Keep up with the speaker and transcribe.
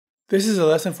This is a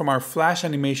lesson from our Flash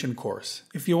animation course.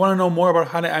 If you want to know more about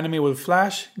how to animate with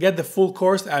Flash, get the full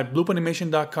course at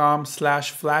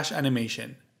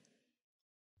bloopanimation.com/flashanimation.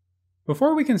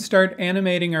 Before we can start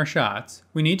animating our shots,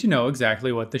 we need to know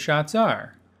exactly what the shots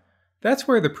are. That's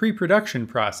where the pre-production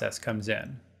process comes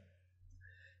in.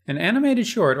 An animated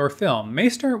short or film may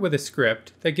start with a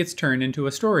script that gets turned into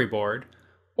a storyboard,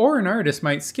 or an artist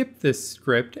might skip this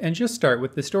script and just start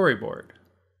with the storyboard.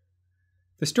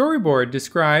 The storyboard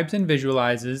describes and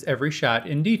visualizes every shot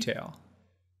in detail.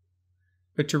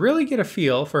 But to really get a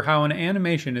feel for how an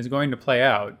animation is going to play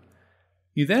out,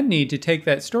 you then need to take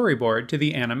that storyboard to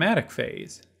the animatic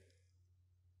phase.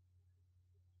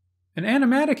 An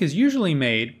animatic is usually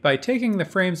made by taking the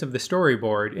frames of the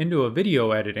storyboard into a video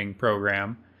editing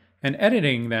program and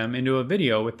editing them into a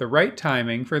video with the right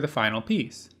timing for the final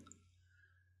piece.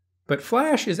 But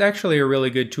Flash is actually a really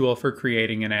good tool for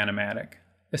creating an animatic,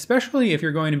 especially if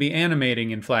you're going to be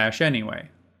animating in Flash anyway.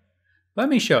 Let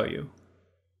me show you.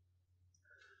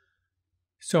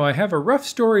 So I have a rough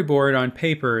storyboard on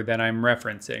paper that I'm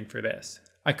referencing for this.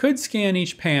 I could scan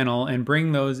each panel and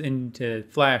bring those into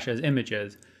Flash as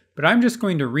images, but I'm just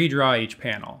going to redraw each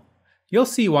panel. You'll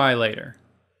see why later.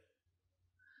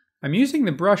 I'm using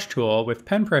the brush tool with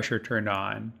pen pressure turned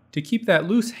on to keep that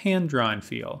loose hand-drawn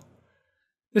feel.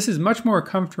 This is much more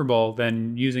comfortable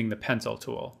than using the pencil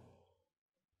tool.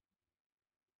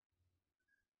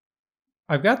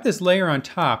 I've got this layer on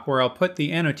top where I'll put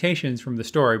the annotations from the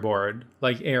storyboard,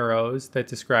 like arrows that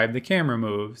describe the camera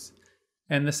moves,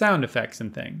 and the sound effects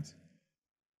and things.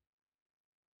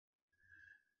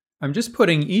 I'm just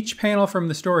putting each panel from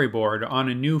the storyboard on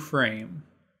a new frame.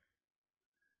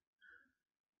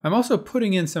 I'm also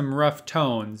putting in some rough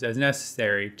tones as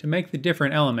necessary to make the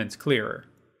different elements clearer.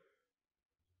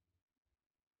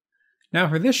 Now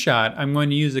for this shot, I'm going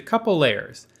to use a couple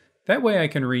layers. That way I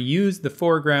can reuse the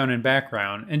foreground and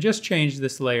background and just change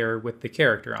this layer with the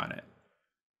character on it.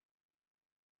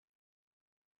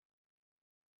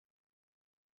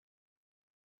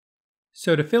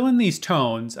 So to fill in these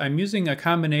tones, I'm using a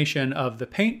combination of the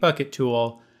paint bucket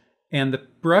tool and the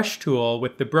brush tool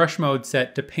with the brush mode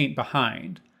set to paint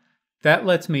behind. That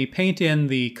lets me paint in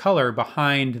the color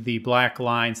behind the black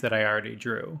lines that I already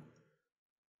drew.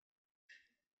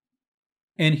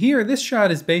 And here, this shot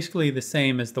is basically the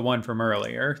same as the one from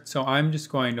earlier, so I'm just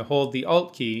going to hold the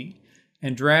Alt key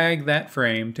and drag that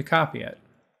frame to copy it.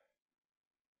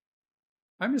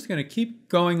 I'm just going to keep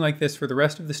going like this for the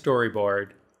rest of the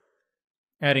storyboard,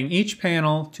 adding each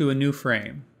panel to a new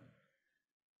frame.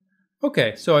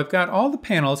 Okay, so I've got all the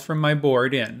panels from my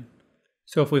board in.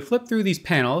 So if we flip through these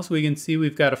panels, we can see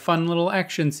we've got a fun little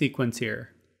action sequence here.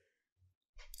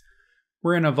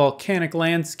 We're in a volcanic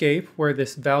landscape where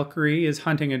this Valkyrie is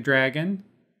hunting a dragon.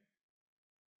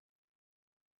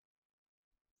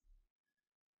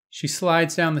 She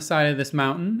slides down the side of this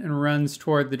mountain and runs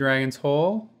toward the dragon's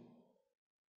hole,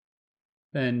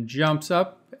 then jumps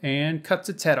up and cuts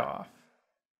its head off.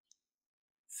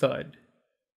 Thud.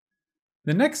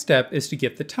 The next step is to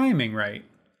get the timing right.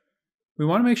 We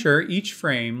want to make sure each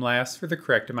frame lasts for the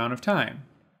correct amount of time.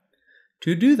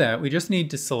 To do that, we just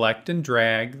need to select and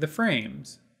drag the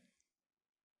frames.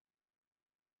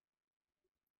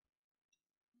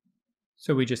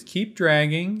 So we just keep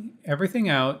dragging everything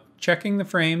out, checking the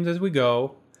frames as we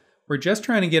go. We're just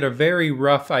trying to get a very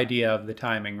rough idea of the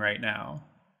timing right now.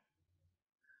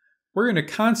 We're going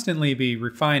to constantly be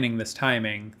refining this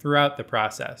timing throughout the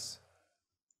process.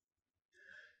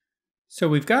 So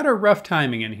we've got our rough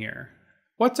timing in here.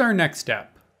 What's our next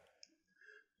step?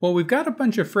 Well, we've got a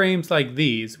bunch of frames like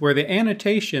these where the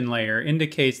annotation layer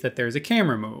indicates that there's a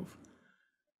camera move.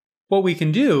 What we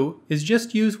can do is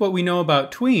just use what we know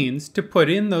about tweens to put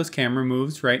in those camera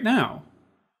moves right now.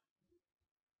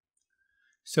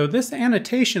 So this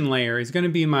annotation layer is going to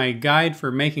be my guide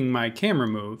for making my camera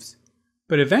moves,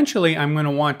 but eventually I'm going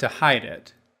to want to hide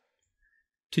it.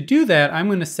 To do that, I'm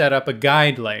going to set up a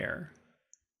guide layer.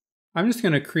 I'm just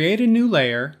going to create a new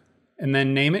layer and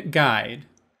then name it Guide.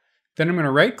 Then I'm going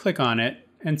to right-click on it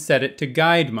and set it to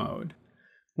guide mode.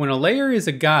 When a layer is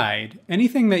a guide,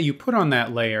 anything that you put on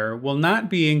that layer will not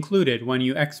be included when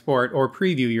you export or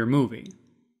preview your movie.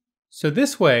 So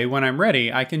this way, when I'm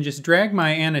ready, I can just drag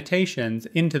my annotations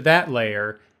into that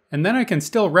layer, and then I can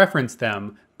still reference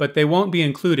them, but they won't be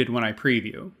included when I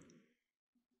preview.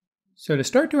 So to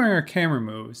start doing our camera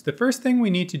moves, the first thing we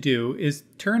need to do is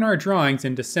turn our drawings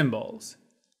into symbols.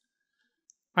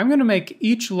 I'm going to make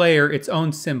each layer its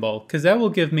own symbol because that will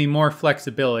give me more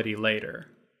flexibility later.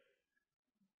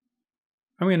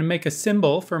 I'm going to make a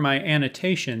symbol for my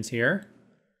annotations here.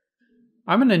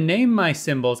 I'm going to name my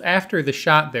symbols after the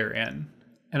shot they're in.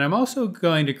 And I'm also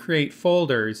going to create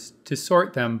folders to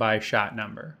sort them by shot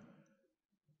number.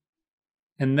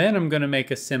 And then I'm going to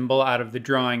make a symbol out of the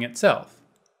drawing itself.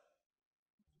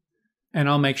 And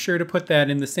I'll make sure to put that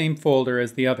in the same folder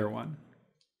as the other one.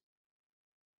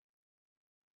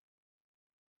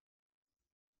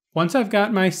 Once I've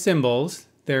got my symbols,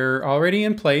 they're already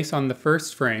in place on the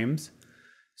first frames.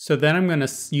 So then I'm going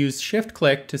to use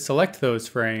Shift-click to select those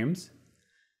frames.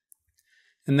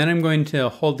 And then I'm going to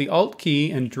hold the Alt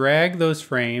key and drag those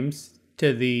frames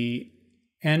to the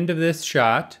end of this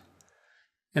shot.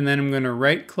 And then I'm going to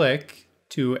right-click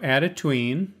to add a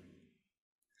tween.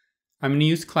 I'm going to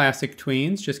use classic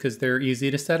tweens just because they're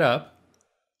easy to set up.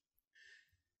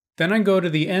 Then I go to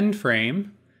the end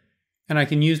frame, and I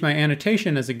can use my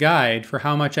annotation as a guide for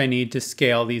how much I need to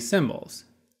scale these symbols.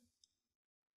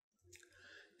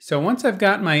 So once I've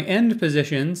got my end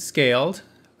positions scaled,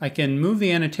 I can move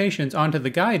the annotations onto the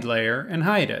guide layer and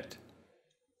hide it.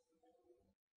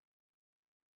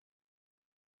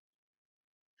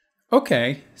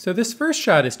 Okay, so this first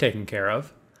shot is taken care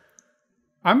of.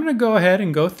 I'm going to go ahead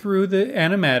and go through the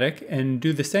Animatic and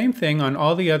do the same thing on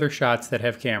all the other shots that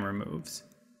have camera moves.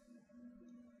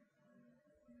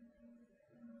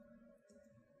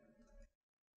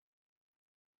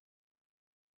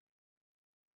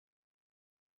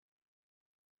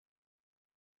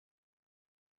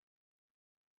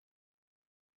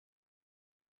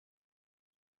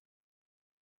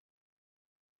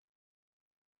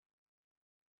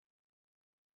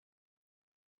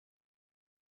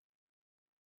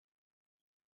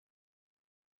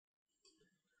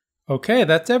 Okay,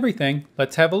 that's everything.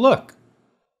 Let's have a look.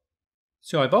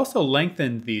 So I've also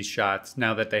lengthened these shots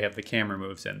now that they have the camera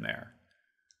moves in there.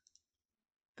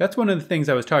 That's one of the things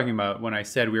I was talking about when I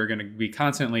said we were going to be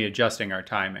constantly adjusting our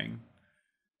timing.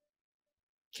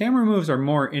 Camera moves are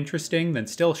more interesting than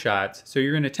still shots, so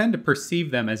you're going to tend to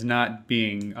perceive them as not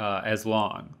being as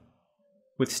long.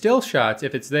 With still shots,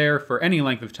 if it's there for any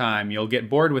length of time, you'll get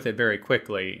bored with it very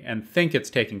quickly and think it's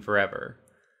taking forever.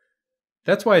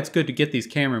 That's why it's good to get these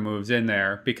camera moves in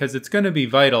there, because it's going to be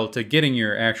vital to getting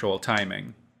your actual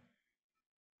timing.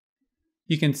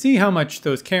 You can see how much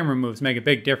those camera moves make a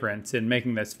big difference in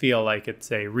making this feel like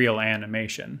it's a real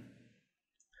animation.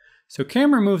 So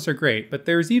camera moves are great, but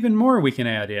there's even more we can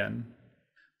add in.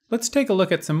 Let's take a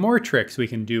look at some more tricks we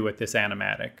can do with this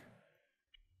animatic.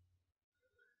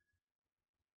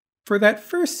 For that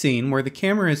first scene where the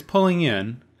camera is pulling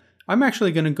in, I'm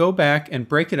actually going to go back and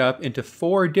break it up into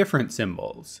 4 different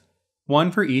symbols,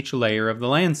 one for each layer of the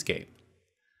landscape.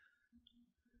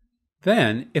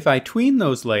 Then, if I tween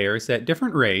those layers at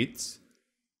different rates,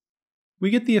 we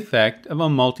get the effect of a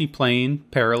multi-plane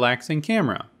parallaxing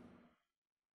camera.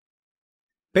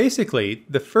 Basically,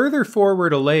 the further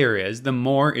forward a layer is, the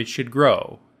more it should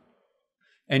grow.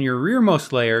 And your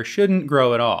rearmost layer shouldn't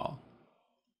grow at all.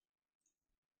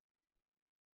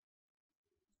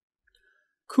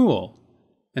 Cool.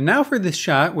 And now for this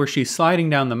shot where she's sliding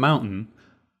down the mountain,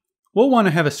 we'll want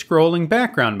to have a scrolling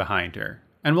background behind her,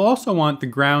 and we'll also want the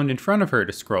ground in front of her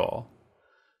to scroll.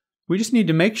 We just need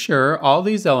to make sure all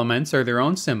these elements are their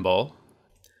own symbol,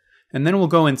 and then we'll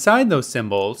go inside those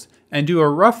symbols and do a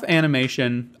rough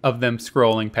animation of them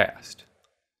scrolling past.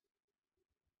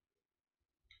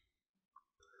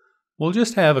 We'll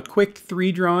just have a quick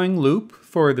 3-drawing loop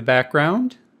for the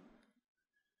background.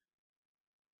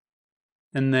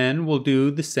 And then we'll do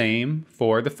the same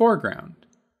for the foreground.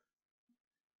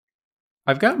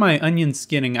 I've got my onion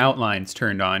skinning outlines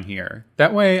turned on here.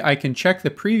 That way I can check the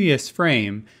previous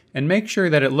frame and make sure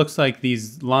that it looks like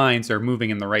these lines are moving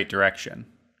in the right direction.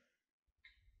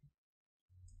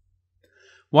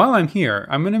 While I'm here,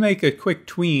 I'm going to make a quick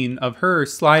tween of her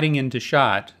sliding into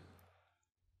shot.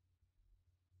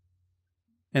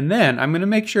 And then I'm going to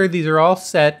make sure these are all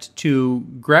set to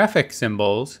graphic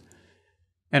symbols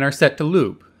and are set to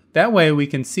loop. That way we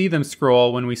can see them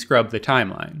scroll when we scrub the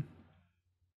timeline.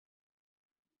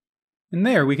 And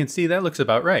there we can see that looks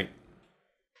about right.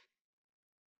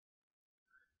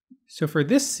 So for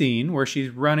this scene where she's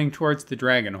running towards the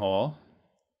dragon hole,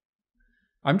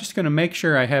 I'm just going to make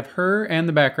sure I have her and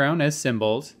the background as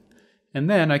symbols, and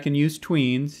then I can use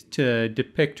tweens to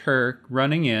depict her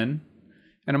running in.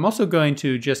 And I'm also going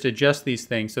to just adjust these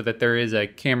things so that there is a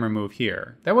camera move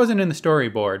here. That wasn't in the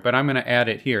storyboard, but I'm going to add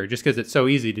it here just because it's so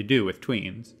easy to do with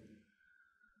tweens.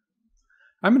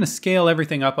 I'm going to scale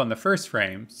everything up on the first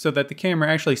frame so that the camera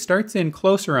actually starts in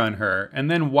closer on her and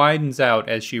then widens out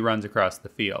as she runs across the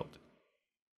field.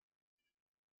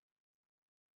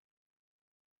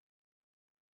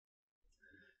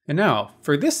 And now,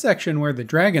 for this section where the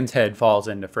dragon's head falls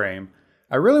into frame,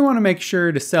 I really want to make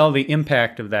sure to sell the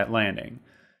impact of that landing.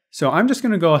 So I'm just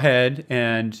going to go ahead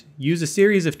and use a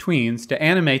series of tweens to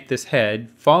animate this head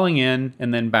falling in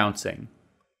and then bouncing.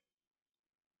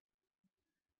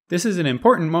 This is an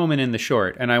important moment in the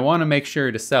short, and I want to make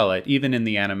sure to sell it even in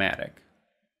the animatic.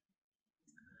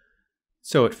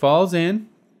 So it falls in,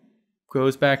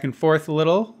 goes back and forth a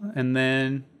little, and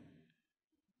then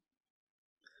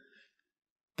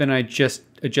I just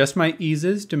adjust my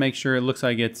eases to make sure it looks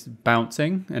like it's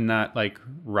bouncing and not like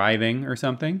writhing or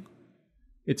something.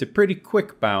 It's a pretty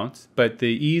quick bounce, but the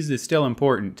ease is still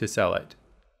important to sell it.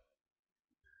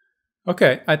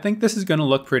 Okay, I think this is going to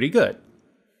look pretty good.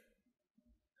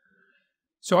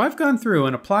 So I've gone through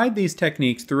and applied these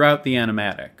techniques throughout the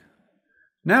animatic.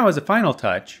 Now as a final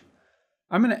touch,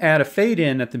 I'm going to add a fade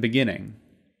in at the beginning.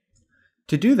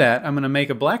 To do that, I'm going to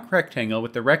make a black rectangle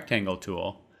with the rectangle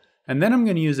tool, and then I'm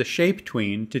going to use a shape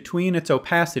tween to tween its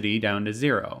opacity down to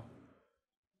 0.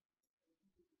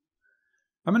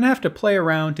 I'm going to have to play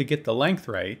around to get the length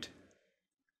right.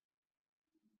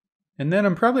 And then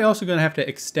I'm probably also going to have to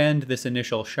extend this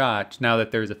initial shot now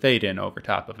that there's a fade in over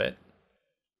top of it.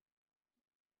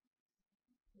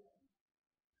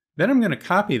 Then I'm going to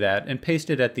copy that and paste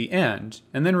it at the end,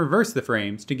 and then reverse the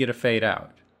frames to get a fade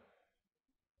out.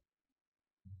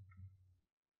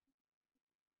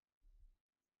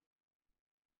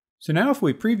 So now if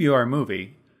we preview our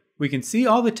movie, we can see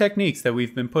all the techniques that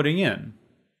we've been putting in.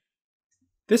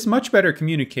 This much better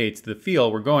communicates the feel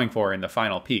we're going for in the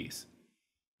final piece.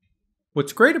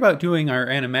 What's great about doing our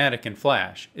animatic in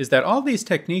Flash is that all these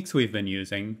techniques we've been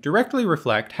using directly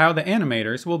reflect how the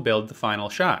animators will build the final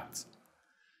shots.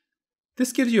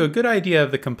 This gives you a good idea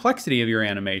of the complexity of your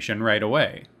animation right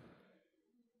away.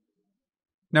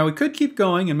 Now we could keep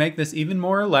going and make this even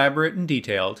more elaborate and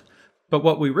detailed, but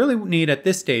what we really need at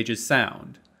this stage is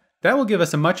sound. That will give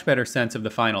us a much better sense of the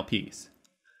final piece.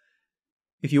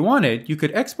 If you wanted, you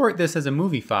could export this as a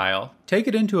movie file, take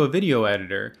it into a video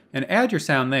editor, and add your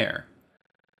sound there.